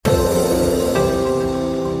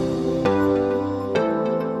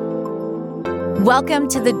Welcome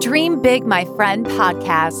to the Dream Big, My Friend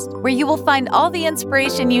podcast, where you will find all the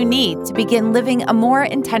inspiration you need to begin living a more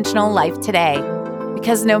intentional life today.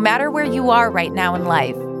 Because no matter where you are right now in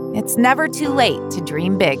life, it's never too late to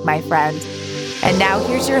dream big, my friend. And now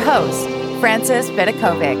here's your host, Frances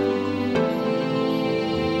Vidakovic.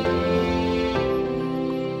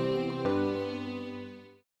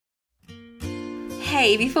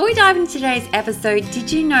 Hey, before we dive into today's episode,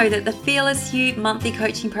 did you know that the Fearless You monthly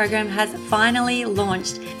coaching program has finally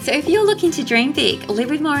launched? So if you're looking to dream big, live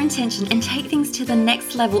with more intention, and take things to the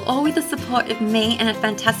next level, all with the support of me and a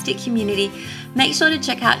fantastic community, make sure to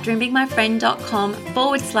check out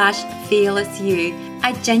dreambigmyfriend.com/fearlessyou.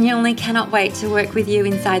 I genuinely cannot wait to work with you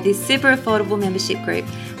inside this super affordable membership group.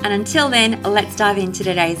 And until then, let's dive into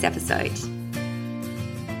today's episode.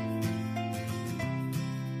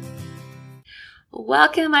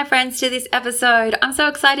 Welcome, my friends, to this episode. I'm so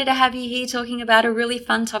excited to have you here talking about a really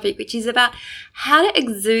fun topic, which is about how to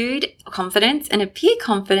exude confidence and appear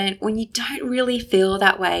confident when you don't really feel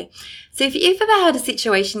that way. So if you've ever had a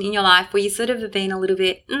situation in your life where you sort of have been a little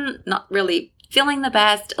bit not really feeling the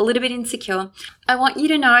best, a little bit insecure, I want you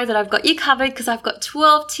to know that I've got you covered because I've got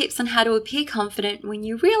 12 tips on how to appear confident when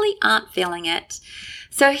you really aren't feeling it.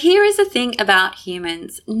 So here is the thing about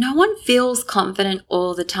humans. No one feels confident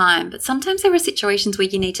all the time, but sometimes there are situations where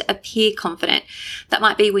you need to appear confident. That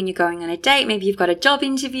might be when you're going on a date, maybe you've got a job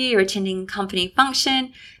interview, you're attending a company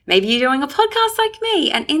function, maybe you're doing a podcast like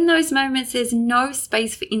me, and in those moments there's no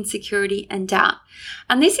space for insecurity and doubt.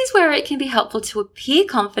 And this is where it can be helpful to appear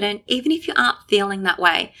confident even if you aren't feeling that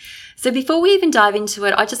way. So before we even dive into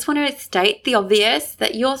it, I just want to state the obvious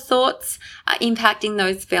that your thoughts are impacting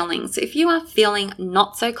those feelings. So if you are feeling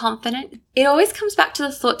not so confident, it always comes back to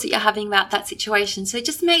the thoughts that you're having about that situation. So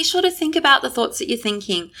just make sure to think about the thoughts that you're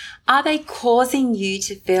thinking. Are they causing you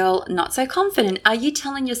to feel not so confident? Are you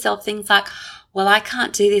telling yourself things like, well, I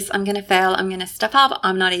can't do this, I'm going to fail, I'm going to step up,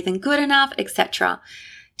 I'm not even good enough, etc.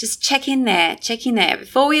 Just check in there.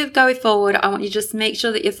 Before we go forward, I want you to just make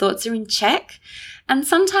sure that your thoughts are in check. And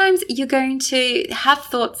sometimes you're going to have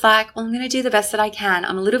thoughts like, well, I'm going to do the best that I can.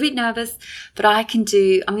 I'm a little bit nervous, but I'm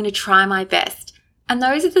going to try my best. And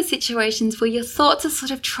those are the situations where your thoughts are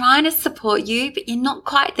sort of trying to support you, but you're not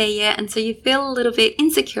quite there yet. And so you feel a little bit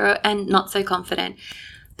insecure and not so confident.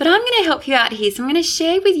 But I'm going to help you out here. So I'm going to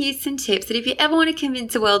share with you some tips that if you ever want to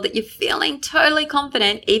convince the world that you're feeling totally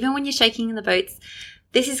confident, even when you're shaking in the boots,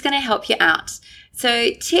 this is going to help you out.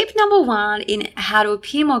 So tip number 1 in how to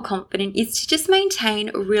appear more confident is to just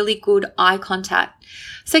maintain really good eye contact.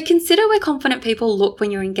 So consider where confident people look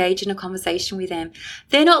when you're engaged in a conversation with them.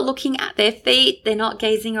 They're not looking at their feet. They're not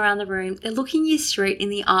gazing around the room. They're looking you straight in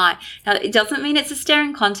the eye. Now, it doesn't mean it's a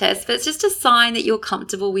staring contest, but it's just a sign that you're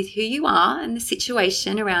comfortable with who you are and the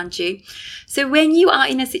situation around you. So when you are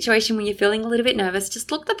in a situation when you're feeling a little bit nervous,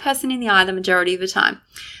 just look the person in the eye the majority of the time.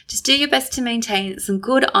 Just do your best to maintain some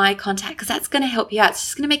good eye contact because that's going to help you out. It's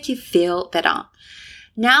just going to make you feel better.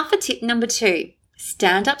 Now for tip number 2.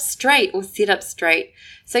 Stand up straight or sit up straight.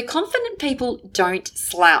 So confident people don't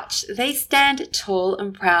slouch. They stand tall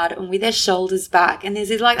and proud and with their shoulders back. And I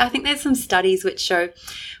think there's some studies which show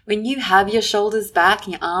when you have your shoulders back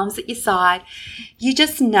and your arms at your side, you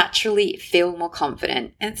just naturally feel more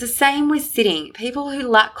confident. And it's the same with sitting. People who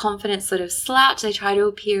lack confidence sort of slouch. They try to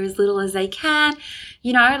appear as little as they can,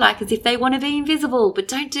 like as if they want to be invisible, but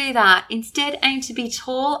don't do that. Instead, aim to be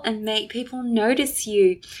tall and make people notice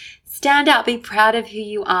you. Stand out, be proud of who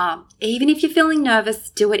you are. Even if you're feeling nervous,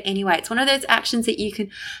 do it anyway. It's one of those actions that you can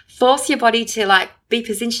force your body to be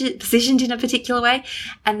positioned in a particular way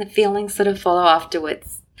and the feelings sort of follow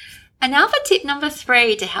afterwards. And now for tip number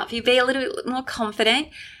 3 to help you be a little bit more confident.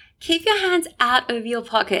 Keep your hands out of your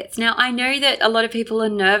pockets. Now, I know that a lot of people are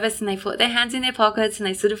nervous and they put their hands in their pockets and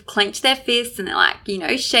they sort of clench their fists and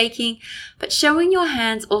they're shaking. But showing your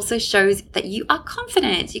hands also shows that you are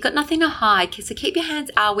confident. You've got nothing to hide. So keep your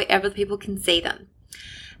hands out wherever people can see them.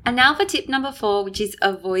 And now for tip number 4, which is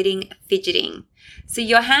avoiding fidgeting. So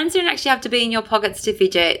your hands don't actually have to be in your pockets to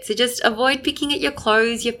fidget. So just avoid picking at your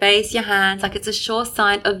clothes, your face, your hands, like it's a sure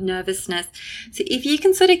sign of nervousness. So if you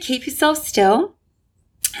can sort of keep yourself still,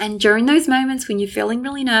 and during those moments when you're feeling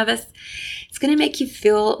really nervous, it's going to make you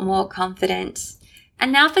feel more confident. And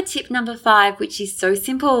now for tip number 5, which is so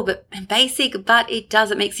simple but basic, but it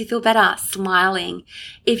makes you feel better, smiling.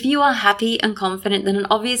 If you are happy and confident, then an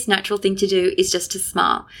obvious natural thing to do is just to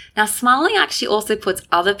smile. Now, smiling actually also puts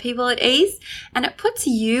other people at ease and it puts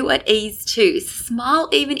you at ease too. Smile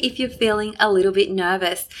even if you're feeling a little bit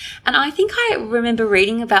nervous. And I think I remember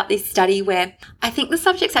reading about this study where I think the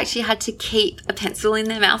subjects actually had to keep a pencil in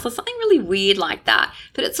their mouth or something really really weird like that,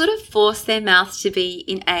 but it sort of forced their mouths to be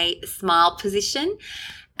in a smile position.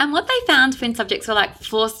 And what they found when subjects were like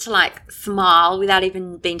forced to like smile without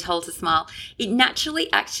even being told to smile, it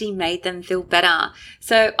naturally actually made them feel better.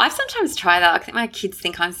 So I've sometimes tried that. I think my kids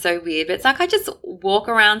think I'm so weird, but it's like I just walk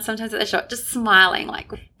around sometimes at the shop just smiling. Like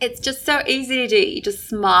it's just so easy to do. You just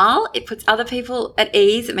smile. It puts other people at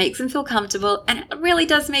ease. It makes them feel comfortable, and it really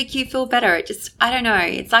does make you feel better. It just, I don't know.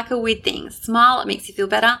 It's like a weird thing. Smile, it makes you feel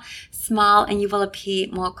better. Smile and you will appear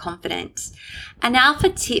more confident. And now for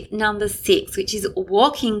tip number 6, which is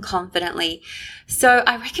walking confidently. So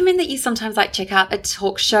I recommend that you sometimes like check out a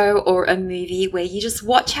talk show or a movie where you just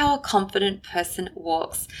watch how a confident person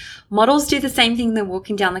walks. Models do the same thing. They're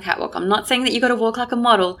walking down the catwalk. I'm not saying that you got to walk like a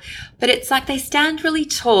model, but it's like they stand really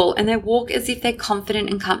tall and they walk as if they're confident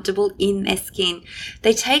and comfortable in their skin.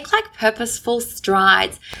 They take like purposeful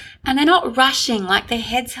strides and they're not rushing, like their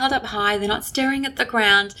head's held up high. They're not staring at the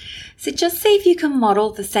ground. So just see if you can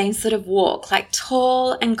model the same sort of walk, like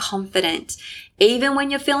tall and confident. Even when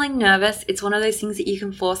you're feeling nervous, it's one of those things that you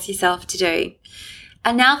can force yourself to do.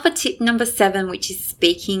 And now for tip number 7, which is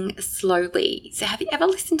speaking slowly. So have you ever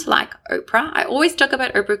listened to like Oprah? I always talk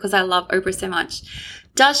about Oprah because I love Oprah so much.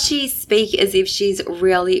 Does she speak as if she's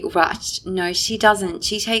really rushed? No, she doesn't.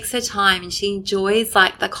 She takes her time and she enjoys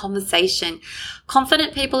like the conversation.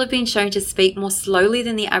 Confident people have been shown to speak more slowly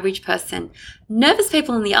than the average person. Nervous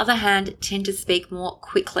people, on the other hand, tend to speak more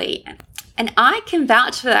quickly. And I can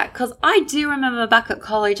vouch for that because I do remember back at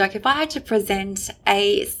college, like if I had to present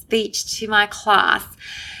a speech to my class,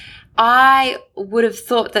 I would have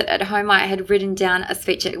thought that at home I had written down a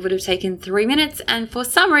speech that would have taken 3 minutes. And for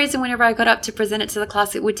some reason, whenever I got up to present it to the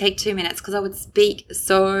class, it would take 2 minutes because I would speak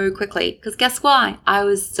so quickly. Because guess why? I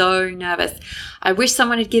was so nervous. I wish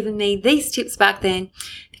someone had given me these tips back then,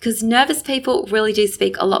 because nervous people really do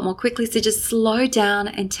speak a lot more quickly. So just slow down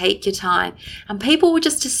and take your time. And people will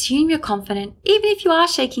just assume you're confident, even if you are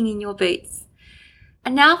shaking in your boots.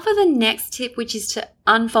 And now for the next tip, which is to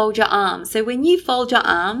unfold your arms. So when you fold your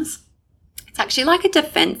arms, it's actually like a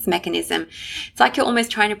defense mechanism. It's like you're almost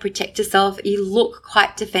trying to protect yourself. You look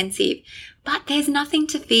quite defensive, but there's nothing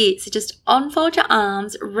to fear. So just unfold your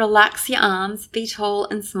arms, relax your arms, be tall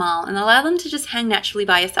and smile, and allow them to just hang naturally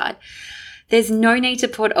by your side. There's no need to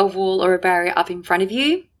put a wall or a barrier up in front of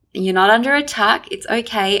you. You're not under attack. It's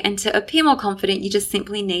okay. And to appear more confident, you just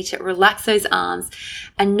simply need to relax those arms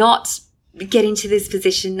and not get into this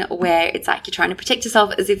position where it's like you're trying to protect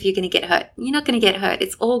yourself as if you're going to get hurt. You're not going to get hurt.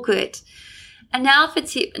 It's all good. And now for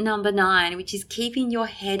tip number 9, which is keeping your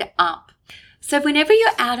head up. So whenever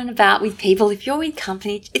you're out and about with people, if you're with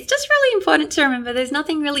company, it's just really important to remember there's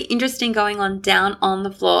nothing really interesting going on down on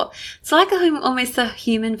the floor. It's like almost a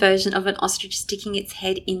human version of an ostrich sticking its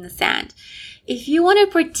head in the sand. If you want to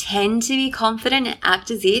pretend to be confident and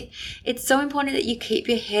act as if, it's so important that you keep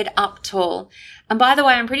your head up tall. And by the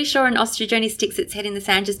way, I'm pretty sure an ostrich only sticks its head in the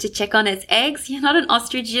sand just to check on its eggs. You're not an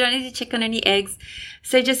ostrich. You don't need to check on any eggs.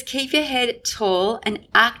 So just keep your head tall and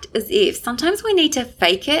act as if. Sometimes we need to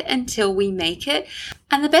fake it until we make it.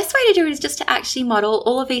 And the best way to do it is just to actually model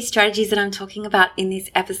all of these strategies that I'm talking about in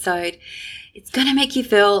this episode. It's going to make you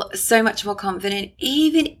feel so much more confident,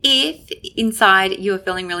 even if inside you are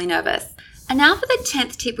feeling really nervous. And now for the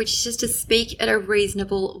 10th tip, which is just to speak at a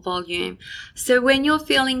reasonable volume. So when you're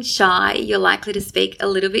feeling shy, you're likely to speak a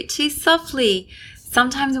little bit too softly.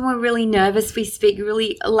 Sometimes when we're really nervous, we speak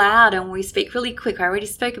really loud and we speak really quick. I already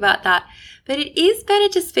spoke about that. But it is better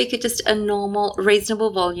to speak at just a normal,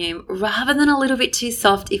 reasonable volume rather than a little bit too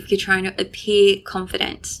soft if you're trying to appear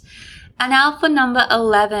confident. And now for number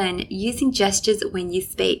 11, using gestures when you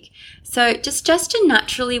speak. So just gesture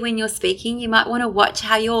naturally when you're speaking. You might want to watch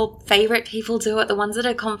how your favorite people do it, the ones that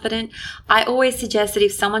are confident. I always suggest that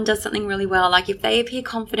if someone does something really well, like if they appear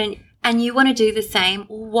confident and you want to do the same,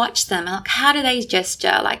 watch them. Like, how do they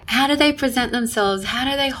gesture? Like, how do they present themselves? How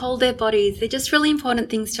do they hold their bodies? They're just really important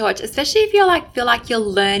things to watch, especially if you feel like you're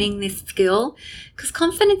learning this skill. Because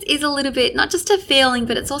confidence is a little bit, not just a feeling,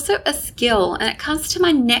 but it's also a skill. And it comes to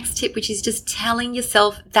my next tip, which is just telling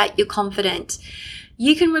yourself that you're confident.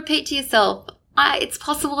 You can repeat to yourself, it's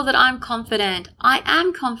possible that I'm confident. I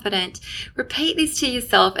am confident. Repeat this to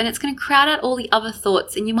yourself and it's going to crowd out all the other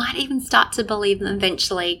thoughts and you might even start to believe them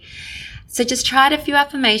eventually. So just try a few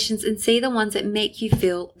affirmations and see the ones that make you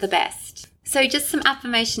feel the best. So just some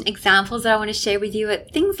affirmation examples that I want to share with you are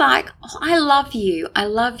things like, I love you. I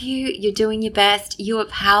love you. You're doing your best. You are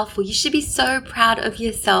powerful. You should be so proud of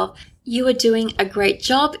yourself. You are doing a great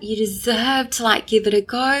job. You deserve to give it a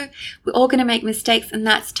go. We're all going to make mistakes and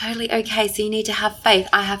that's totally okay. So you need to have faith.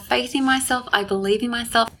 I have faith in myself. I believe in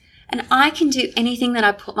myself and I can do anything that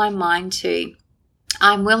I put my mind to.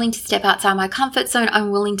 I'm willing to step outside my comfort zone. I'm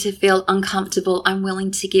willing to feel uncomfortable. I'm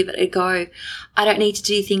willing to give it a go. I don't need to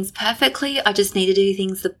do things perfectly. I just need to do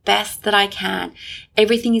things the best that I can.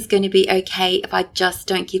 Everything is going to be okay if I just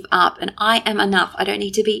don't give up. And I am enough. I don't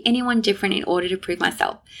need to be anyone different in order to prove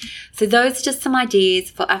myself. So those are just some ideas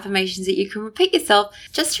for affirmations that you can repeat yourself,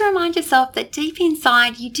 just to remind yourself that deep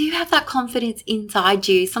inside, you do have that confidence inside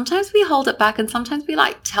you. Sometimes we hold it back, and sometimes we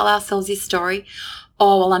tell ourselves this story.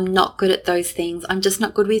 Oh, well, I'm not good at those things. I'm just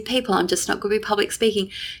not good with people. I'm just not good with public speaking.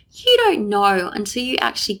 You don't know until you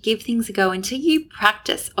actually give things a go, until you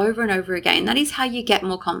practice over and over again. That is how you get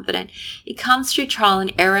more confident. It comes through trial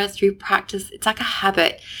and error, through practice. It's like a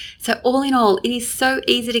habit. So all in all, it is so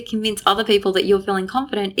easy to convince other people that you're feeling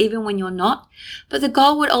confident even when you're not. But the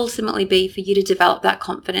goal would ultimately be for you to develop that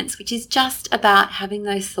confidence, which is just about having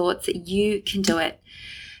those thoughts that you can do it.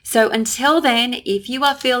 So until then, if you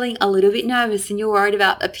are feeling a little bit nervous and you're worried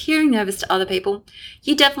about appearing nervous to other people,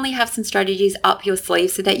 you definitely have some strategies up your sleeve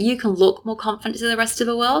so that you can look more confident to the rest of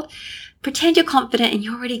the world. Pretend you're confident and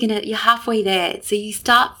you're halfway there. So you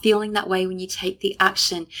start feeling that way when you take the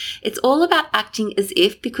action. It's all about acting as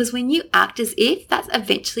if, because when you act as if, that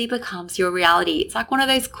eventually becomes your reality. It's like one of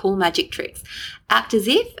those cool magic tricks. Act as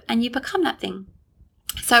if and you become that thing.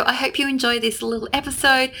 So I hope you enjoy this little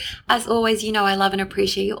episode. As always, you know I love and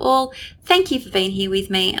appreciate you all. Thank you for being here with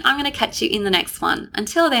me, and I'm going to catch you in the next one.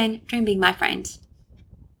 Until then, dream big, my friend.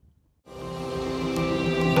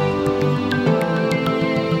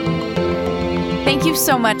 Thank you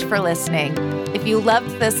so much for listening. If you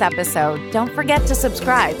loved this episode, don't forget to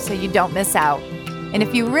subscribe so you don't miss out. And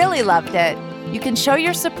if you really loved it, you can show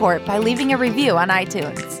your support by leaving a review on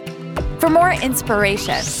iTunes. For more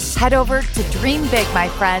inspiration, head over to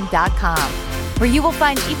dreambigmyfriend.com, where you will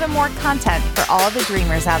find even more content for all the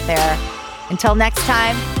dreamers out there. Until next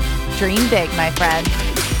time, dream big, my friend.